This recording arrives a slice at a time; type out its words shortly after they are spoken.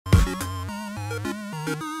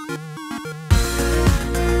Hey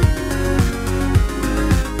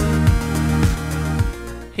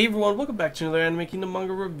everyone, welcome back to another Anime Kingdom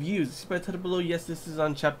manga reviews. See by the title below, yes, this is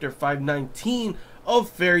on chapter 519 of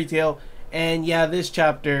Fairy Tail. And yeah, this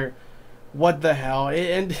chapter, what the hell?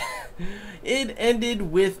 It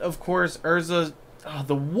ended with, of course, Urza.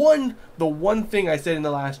 The one thing I said in the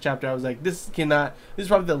last chapter, I was like, this is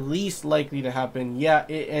probably the least likely to happen. Yeah,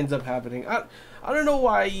 it ends up happening. I don't know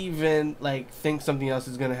why I even think something else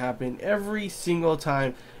is gonna happen. Every single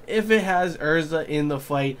time, if it has Urza in the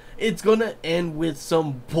fight, it's gonna end with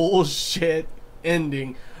some bullshit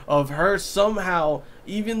ending of her somehow,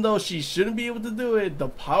 even though she shouldn't be able to do it, the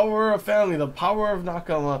power of family, the power of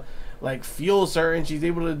Nakama, fuels her, and she's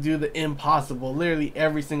able to do the impossible literally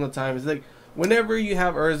every single time. It's like, whenever you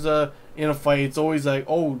have Urza in a fight, it's always like,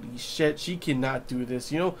 holy shit, she cannot do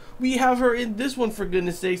this. You know, we have her in this one, for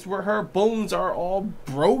goodness sakes, where her bones are all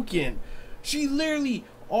broken. She literally,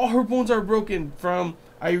 all her bones are broken from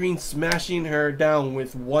Irene smashing her down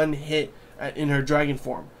with one hit in her dragon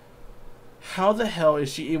form. How the hell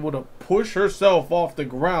is she able to push herself off the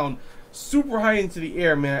ground super high into the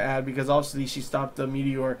air, may I add, because obviously she stopped the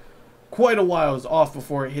meteor quite a while off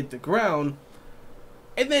before it hit the ground,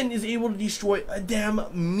 and then is able to destroy a damn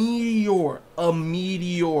meteor. A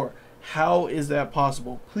meteor. How is that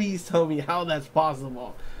possible? Please tell me how that's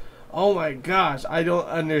possible. Oh my gosh, I don't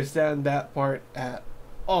understand that part at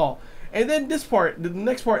all. And then this part, the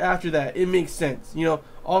next part after that, it makes sense. You know,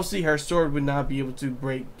 obviously her sword would not be able to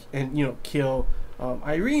break and, you know, kill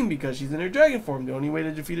Irene because she's in her dragon form. The only way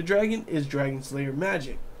to defeat a dragon is Dragon Slayer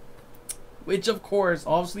magic. Which, of course,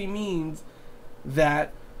 obviously means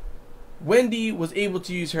that Wendy was able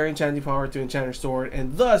to use her enchanting power to enchant her sword,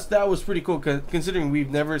 and thus that was pretty cool, considering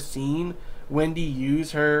we've never seen Wendy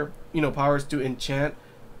use her, you know, powers to enchant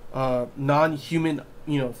non-human,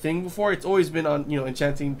 you know, thing before. It's always been on, you know,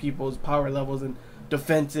 enchanting people's power levels and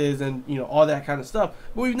defenses and, you know, all that kind of stuff,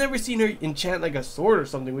 but we've never seen her enchant like a sword or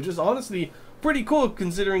something, which is honestly pretty cool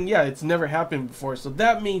considering, yeah, it's never happened before. So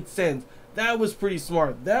that made sense. That was pretty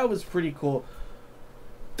smart. That was pretty cool.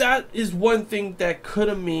 That is one thing that could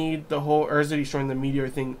have made the whole Urza destroying the meteor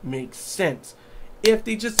thing make sense. If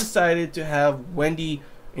they just decided to have Wendy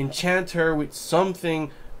enchant her with something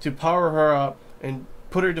to power her up and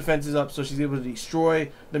put her defenses up so she's able to destroy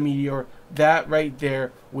the meteor, that right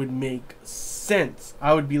there would make sense.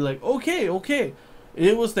 I would be like, okay,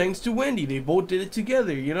 it was thanks to Wendy. They both did it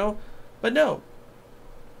together, you know? But no.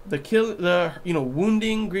 You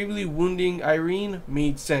know, gravely wounding Irene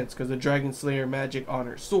made sense because the Dragon Slayer magic on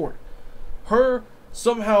her sword. Her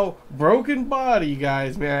somehow broken body,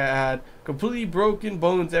 guys, may I add, completely broken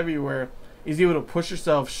bones everywhere, is able to push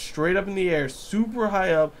herself straight up in the air, super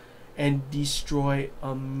high up, and destroy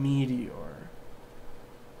a meteor.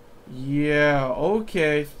 Yeah,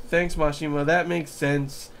 okay, thanks Mashima, that makes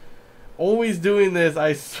sense. Always doing this,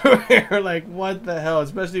 I swear. Like, what the hell,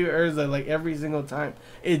 especially with Urza, like every single time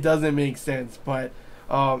it doesn't make sense. But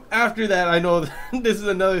after that, I know this is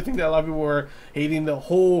another thing that a lot of people were hating, the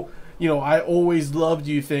whole, you know, I always loved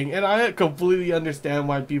you thing, and I completely understand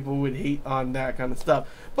why people would hate on that kind of stuff.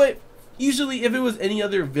 But usually if it was any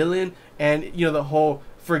other villain, and, you know, the whole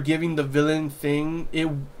forgiving the villain thing, it,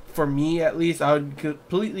 for me at least, I would be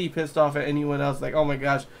completely pissed off at anyone else. Like, oh my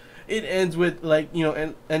gosh, it ends with, like, you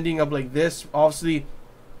know, ending up like this. Obviously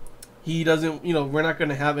he doesn't, you know, we're not going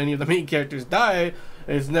to have any of the main characters die.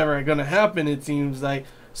 It's never going to happen, it seems like.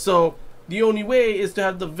 So the only way is to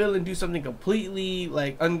have the villain do something completely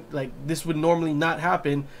like this would normally not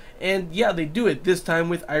happen. And yeah, they do it this time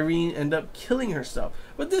with Irene end up killing herself.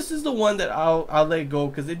 But this is the one that I'll let go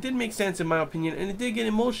because it did make sense in my opinion, and it did get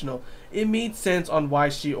emotional. It made sense on why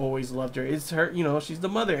she always loved her. It's her, you know, she's the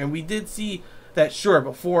mother, and we did see that, sure,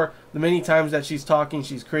 before, the many times that she's talking,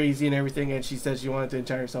 she's crazy and everything, and she said she wanted to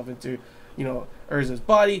enchant herself into, you know, Urza's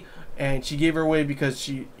body, and she gave her away because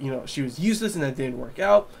she, you know, she was useless, and that didn't work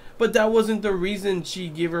out. But that wasn't the reason she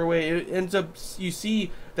gave her away. It ends up, you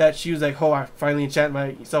see that she was like, oh, I finally enchant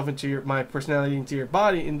myself into my personality into your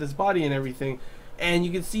body, in this body and everything. And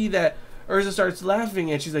you can see that Urza starts laughing,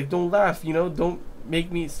 and she's like, don't laugh, you know, don't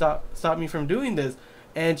make me stop me from doing this.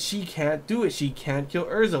 And she can't do it. She can't kill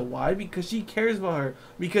Urza. Why? Because she cares about her.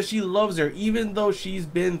 Because she loves her. Even though she's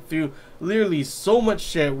been through literally so much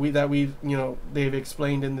shit you know, they've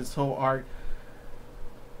explained in this whole arc.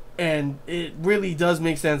 And it really does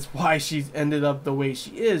make sense why she's ended up the way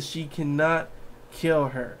she is. She cannot kill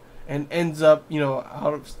her. And ends up, you know,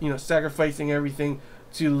 out of, you know, sacrificing everything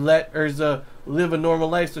to let Urza live a normal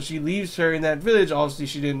life. So she leaves her in that village. Obviously,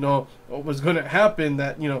 she didn't know what was going to happen.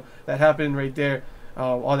 That, you know, that happened right there.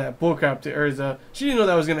 all that bullcrap to Urza. She didn't know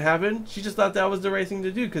that was gonna happen. She just thought that was the right thing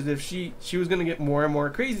to do, because if she was gonna get more and more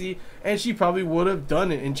crazy, and she probably would have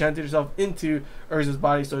done it, enchanted herself into Urza's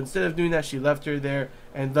body. So instead of doing that, she left her there,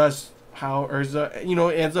 and thus how Urza, you know,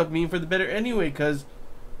 ends up being for the better anyway, because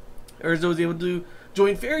Urza was able to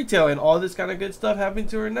join Fairy Tail, and all this kind of good stuff happened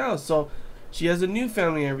to her now. So she has a new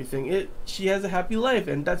family and everything. She has a happy life,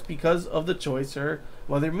 and that's because of the choice her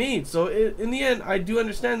mother made. So in the end, I do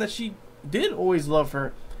understand that she did always love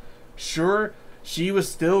her. Sure, she was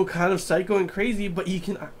still kind of psycho and crazy, but you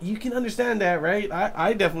can understand that, right?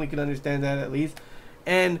 I definitely can understand that, at least.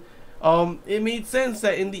 And it made sense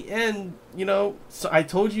that in the end, you know, so I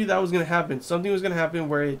told you that was gonna happen. Something was gonna happen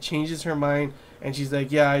where it changes her mind, and she's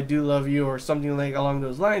like, yeah, I do love you, or something like along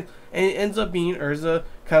those lines. And it ends up being Urza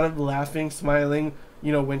kind of laughing, smiling,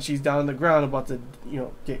 you know, when she's down on the ground about to, you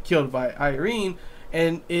know, get killed by Irene.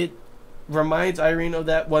 And it reminds Irene of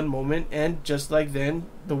that one moment, and just like then,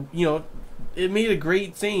 you know, it made a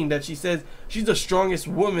great saying that she says she's the strongest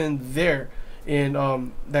woman there in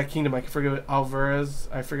that kingdom. I forget what Alvarez,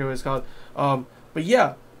 I forget what it's called. But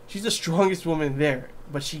yeah, she's the strongest woman there,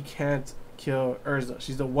 but she can't kill Urza.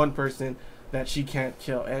 She's the one person that she can't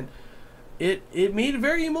kill, and it made a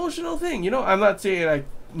very emotional thing. You know, I'm not saying I,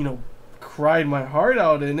 you know, cried my heart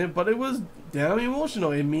out in it, but it was damn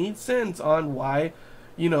emotional. It made sense on why,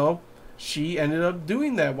 you know, she ended up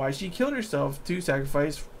doing that, why she killed herself to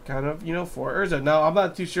sacrifice kind of, you know, for Urza. Now, I'm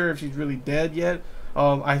not too sure if she's really dead yet.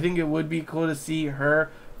 I think it would be cool to see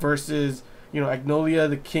her versus, you know, Agnolia,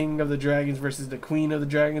 the king of the dragons, versus the queen of the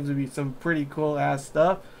dragons. Would be some pretty cool ass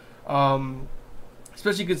stuff.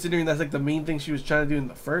 Especially considering that's like the main thing she was trying to do in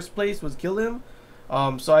the first place, was kill him.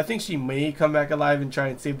 So I think she may come back alive and try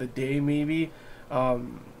and save the day, maybe.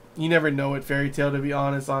 You never know with Fairy Tail, to be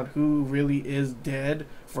honest, on who really is dead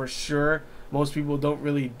for sure. Most people don't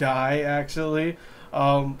really die, actually.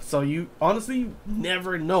 So you honestly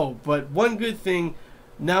never know. But one good thing,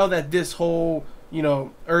 now that this whole, you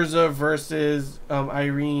know, Urza versus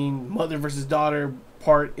Irene, mother versus daughter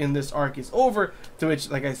part in this arc is over, to which,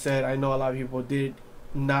 like I said, I know a lot of people did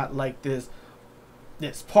not like this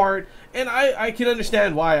part, and I can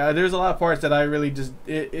understand why. There's a lot of parts that I really just,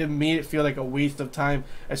 it made it feel like a waste of time,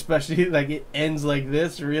 especially like it ends like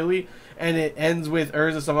this, really, and it ends with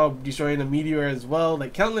Urza somehow destroying a meteor as well,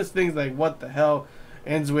 like countless things, like what the hell.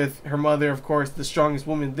 Ends with her mother, of course, the strongest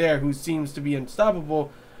woman there, who seems to be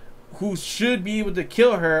unstoppable, who should be able to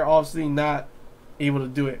kill her, obviously not able to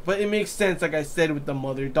do it. But it makes sense, like I said, with the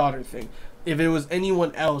mother-daughter thing. If it was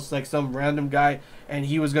anyone else, like some random guy, and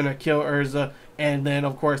he was gonna kill Urza, and then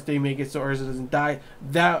of course they make it so Urza doesn't die,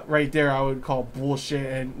 that right there I would call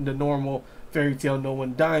bullshit and the normal Fairy Tail no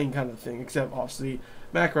one dying kind of thing, except obviously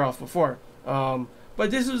Makarov before. But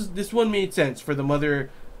this one made sense for the mother,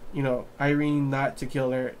 you know, Irene, not to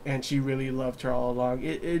kill her, and she really loved her all along.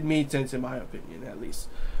 It made sense in my opinion, at least.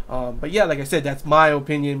 But yeah, like I said, that's my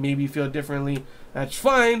opinion. Maybe you feel differently. That's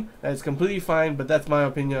fine. That's completely fine. But that's my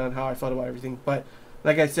opinion on how I felt about everything. But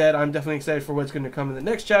like I said, I'm definitely excited for what's going to come in the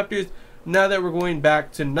next chapters. Now that we're going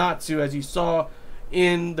back to Natsu, as you saw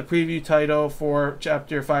in the preview title for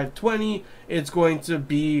chapter 520, it's going to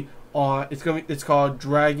be on. It's called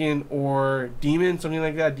Dragon or Demon, something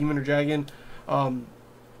like that. Demon or Dragon.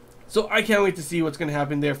 So I can't wait to see what's going to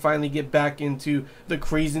happen there. Finally get back into the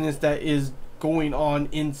craziness that is going on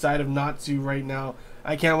inside of Natsu right now.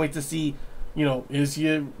 I can't wait to see, you know, is he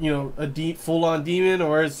a deep full-on demon,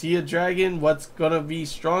 or is he a dragon? What's going to be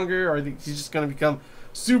stronger? Or is he just going to become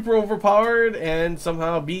super overpowered and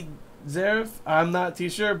somehow beat Zeref? I'm not too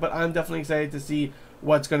sure, but I'm definitely excited to see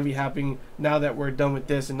what's going to be happening now that we're done with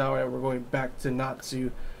this and now that we're going back to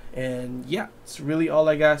Natsu. And yeah, it's really all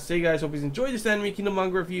I got to say, guys. Hope you enjoyed this Anime Kingdom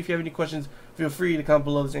manga review. If you have any questions, feel free to comment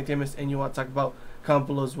below. This anything I missed and you want to talk about, comment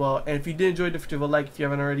below as well. And if you did enjoy, don't forget to leave a like. If you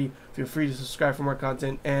haven't already, feel free to subscribe for more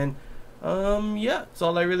content. And yeah, that's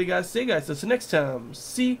all I really got to say, guys. So till next time,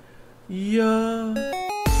 see ya.